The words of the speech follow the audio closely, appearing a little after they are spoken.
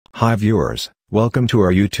Hi viewers, welcome to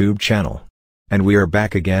our YouTube channel. And we are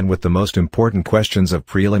back again with the most important questions of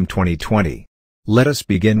Prelim 2020. Let us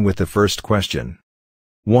begin with the first question.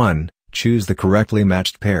 1. Choose the correctly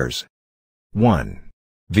matched pairs. 1.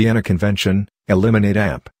 Vienna Convention, eliminate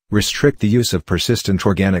AMP, restrict the use of persistent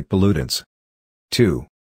organic pollutants. 2.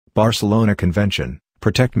 Barcelona Convention,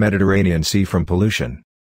 protect Mediterranean Sea from pollution.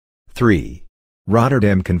 3.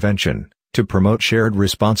 Rotterdam Convention, to promote shared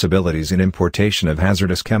responsibilities in importation of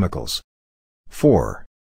hazardous chemicals. 4.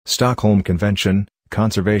 Stockholm Convention,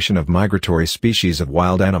 conservation of migratory species of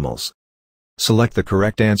wild animals. Select the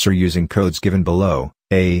correct answer using codes given below.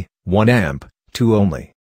 A. 1 amp, 2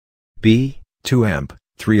 only. B. 2 amp,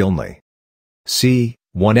 3 only. C.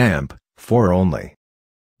 1 amp, 4 only.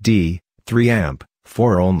 D. 3 amp,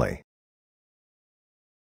 4 only.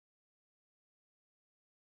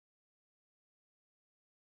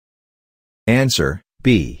 Answer,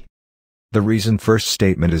 B. The reason first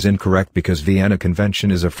statement is incorrect because Vienna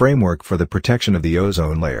Convention is a framework for the protection of the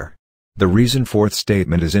ozone layer. The reason fourth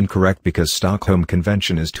statement is incorrect because Stockholm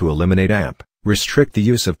Convention is to eliminate AMP, restrict the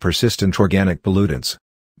use of persistent organic pollutants.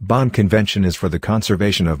 Bonn Convention is for the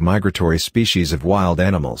conservation of migratory species of wild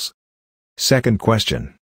animals. Second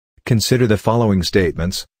question. Consider the following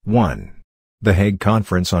statements. 1. The Hague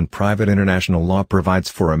Conference on Private International Law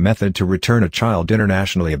provides for a method to return a child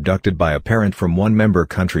internationally abducted by a parent from one member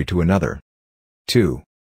country to another. 2.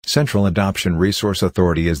 Central Adoption Resource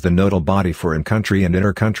Authority is the nodal body for in-country and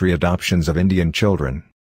inter-country adoptions of Indian children.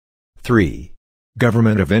 3.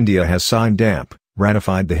 Government of India has signed AMP,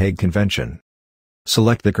 ratified the Hague Convention.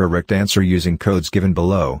 Select the correct answer using codes given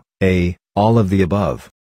below. A. All of the above.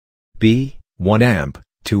 B. 1 amp,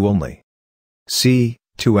 2 only. C.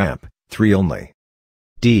 2 amp, 3 only.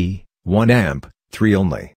 D. 1 amp, 3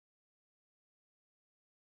 only.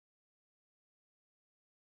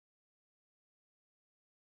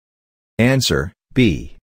 Answer,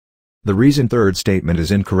 B. The reason third statement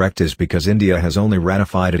is incorrect is because India has only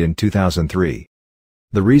ratified it in 2003.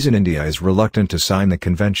 The reason India is reluctant to sign the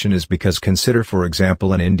convention is because consider for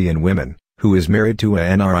example an Indian woman, who is married to a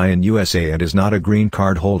NRI in USA and is not a green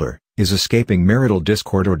card holder, is escaping marital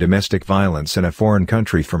discord or domestic violence in a foreign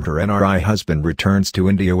country from her NRI husband returns to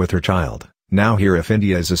India with her child. Now here if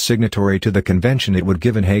India is a signatory to the convention it would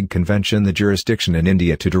give an Hague Convention the jurisdiction in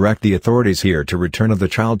India to direct the authorities here to return of the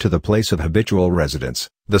child to the place of habitual residence,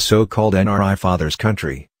 the so-called NRI father's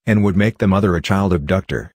country, and would make the mother a child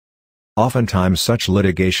abductor. Oftentimes such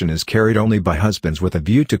litigation is carried only by husbands with a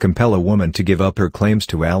view to compel a woman to give up her claims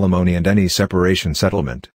to alimony and any separation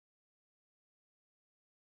settlement.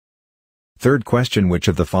 Third question. Which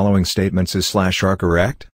of the following statements is/are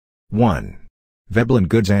correct? 1. Veblen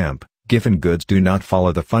goods AMP, given goods do not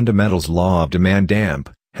follow the fundamentals law of demand AMP,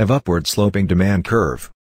 have upward sloping demand curve.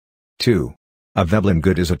 2. A Veblen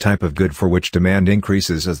good is a type of good for which demand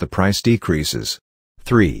increases as the price decreases.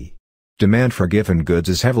 3. Demand for given goods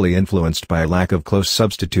is heavily influenced by a lack of close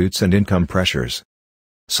substitutes and income pressures.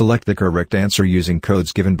 Select the correct answer using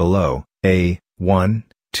codes given below. A. 1,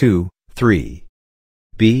 2, 3.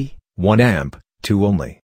 B. 1 amp, 2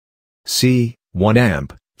 only. C. 1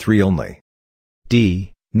 amp, 3 only.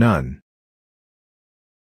 D. None.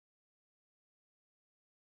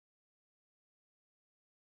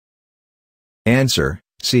 Answer,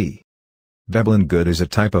 C. Veblen good is a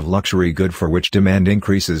type of luxury good for which demand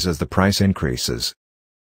increases as the price increases.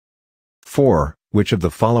 4. Which of the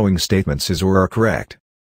following statements is or are correct?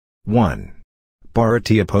 1.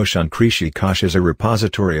 Bharatiya Poshan Krishi Kosh is a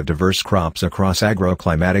repository of diverse crops across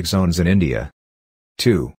agroclimatic zones in India.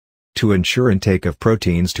 2. To ensure intake of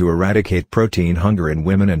proteins to eradicate protein hunger in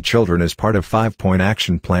women and children as part of 5-point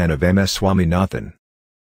action plan of MS Swaminathan.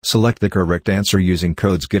 Select the correct answer using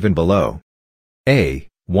codes given below. A.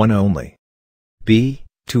 1 only. B.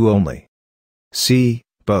 2 only. C.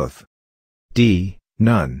 Both. D.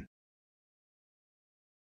 None.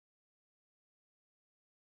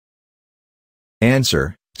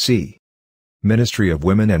 Answer, C. Ministry of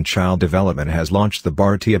Women and Child Development has launched the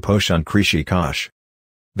Bharatiya Poshan Krishi Kosh.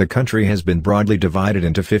 The country has been broadly divided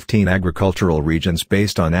into 15 agricultural regions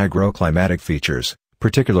based on agroclimatic features,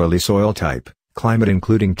 particularly soil type, climate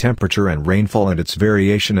including temperature and rainfall and its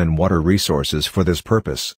variation and water resources for this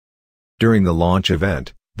purpose. During the launch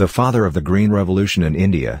event, the father of the Green Revolution in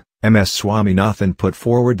India, MS Swaminathan put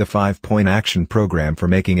forward the 5-point action program for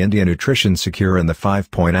making India nutrition secure, and the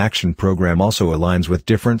 5-point action program also aligns with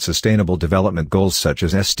different sustainable development goals such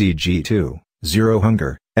as SDG 2, Zero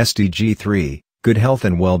Hunger, SDG 3, Good Health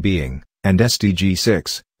and Well-being, and SDG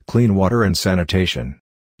 6, Clean Water and Sanitation.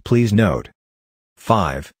 Please note.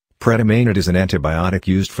 5. Pretamanid is an antibiotic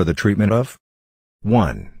used for the treatment of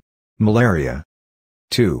 1. Malaria.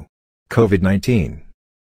 2. COVID-19.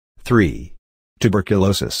 3.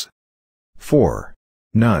 Tuberculosis. 4.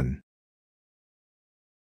 None.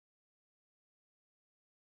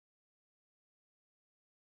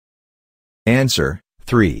 Answer: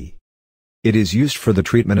 3. It is used for the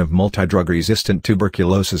treatment of multidrug-resistant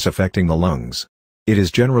tuberculosis affecting the lungs. It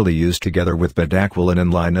is generally used together with bedaquiline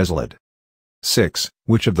and linezolid. 6.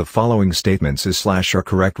 Which of the following statements is / are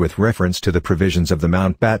correct with reference to the provisions of the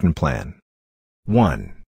Mountbatten Plan?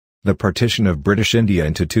 1. The partition of British India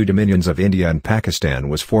into two dominions of India and Pakistan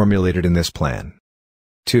was formulated in this plan.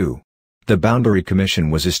 2. The Boundary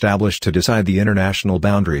Commission was established to decide the international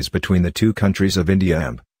boundaries between the two countries of India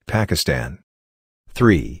and Pakistan.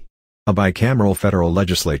 3. A bicameral federal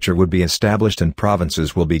legislature would be established and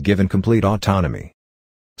provinces will be given complete autonomy.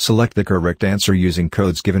 Select the correct answer using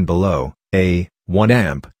codes given below. A. 1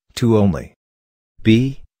 amp, 2 only.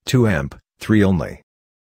 B. 2 amp, 3 only.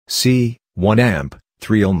 C. 1 amp,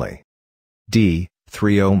 3 only. D.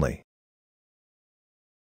 3 only.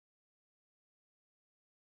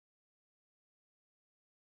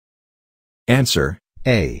 Answer: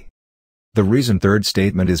 A. The reason third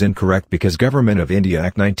statement is incorrect because Government of India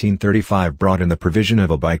Act 1935 brought in the provision of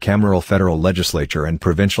a bicameral federal legislature and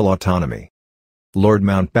provincial autonomy. Lord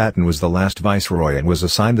Mountbatten was the last Viceroy and was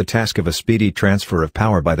assigned the task of a speedy transfer of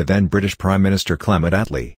power by the then British Prime Minister Clement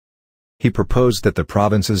Attlee. He proposed that the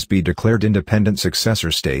provinces be declared independent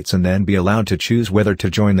successor states and then be allowed to choose whether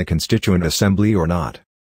to join the Constituent Assembly or not.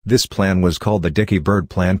 This plan was called the Dickey-Bird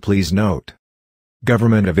Plan. Please note.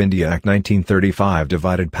 Government of India Act 1935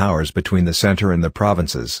 divided powers between the centre and the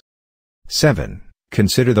provinces. 7.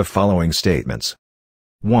 Consider the following statements.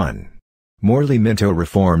 1. Morley-Minto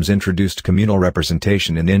reforms introduced communal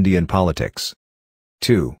representation in Indian politics.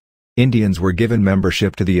 2. Indians were given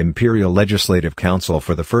membership to the Imperial Legislative Council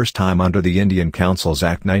for the first time under the Indian Councils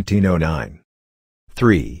Act 1909.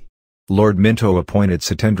 3. Lord Minto appointed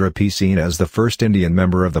Satendra P. Singh as the first Indian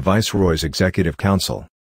member of the Viceroy's Executive Council.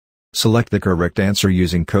 Select the correct answer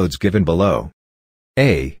using codes given below.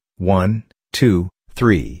 A. 1, 2,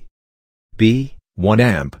 3. B. 1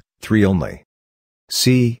 amp, 3 only.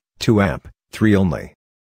 C. 2 amp, 3 only.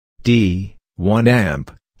 D. 1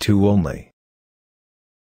 amp, 2 only.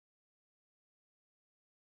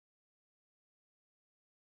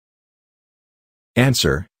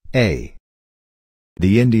 Answer: A.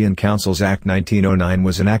 The Indian Councils Act 1909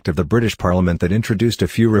 was an act of the British Parliament that introduced a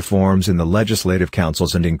few reforms in the legislative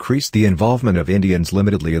councils and increased the involvement of Indians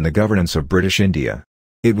limitedly in the governance of British India.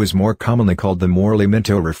 It was more commonly called the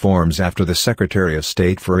Morley-Minto reforms after the Secretary of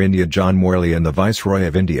State for India John Morley and the Viceroy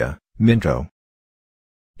of India, Minto.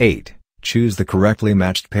 8. Choose the correctly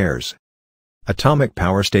matched pairs. Atomic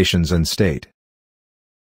power stations and state.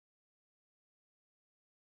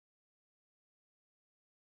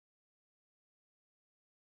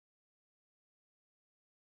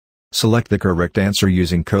 Select the correct answer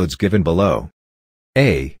using codes given below.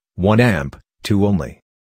 A. 1 amp, 2 only.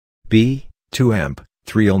 B. 2 amp,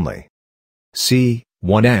 3 only. C.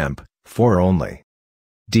 1 amp, 4 only.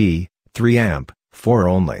 D. 3 amp, 4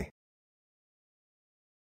 only.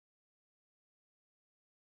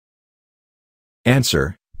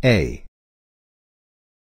 Answer: A.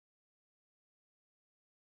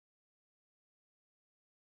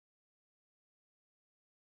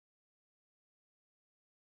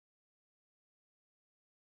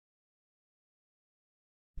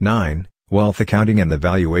 (9) Wealth Accounting and the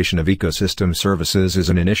Valuation of Ecosystem Services is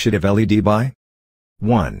an initiative led by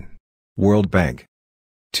 1. World Bank,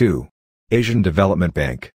 2. Asian Development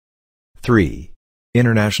Bank, 3.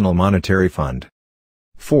 International Monetary Fund,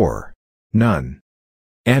 4. None.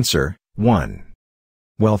 Answer: 1.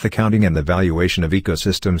 Wealth Accounting and the Valuation of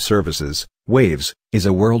Ecosystem Services, WAVES, is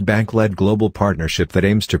a World Bank-led global partnership that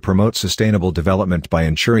aims to promote sustainable development by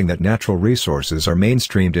ensuring that natural resources are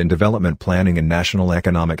mainstreamed in development planning and national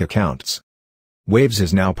economic accounts. WAVES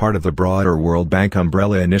is now part of the broader World Bank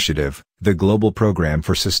umbrella initiative, the Global Programme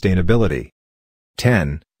for Sustainability.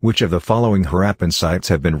 10. Which of the following Harappan sites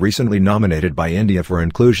have been recently nominated by India for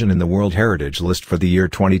inclusion in the World Heritage List for the year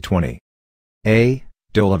 2020? A.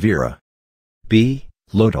 Dholavira. B.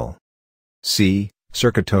 Lotal. C.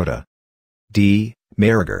 Surkatota. D.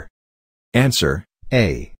 Marigar. Answer: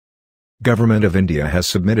 A. Government of India has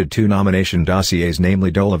submitted 2 nomination dossiers,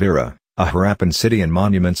 namely Dholavira, a Harappan city, and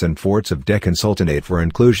Monuments and Forts of Deccan Sultanate for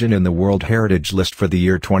inclusion in the World Heritage List for the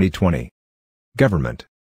year 2020. Government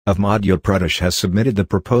of Madhya Pradesh has submitted the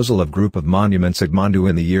proposal of Group of Monuments at Mandu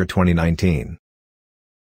in the year 2019.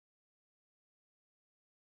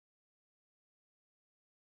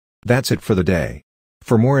 That's it for the day.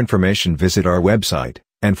 For more information visit our website,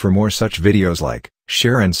 and for more such videos like,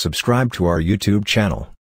 share and subscribe to our YouTube channel.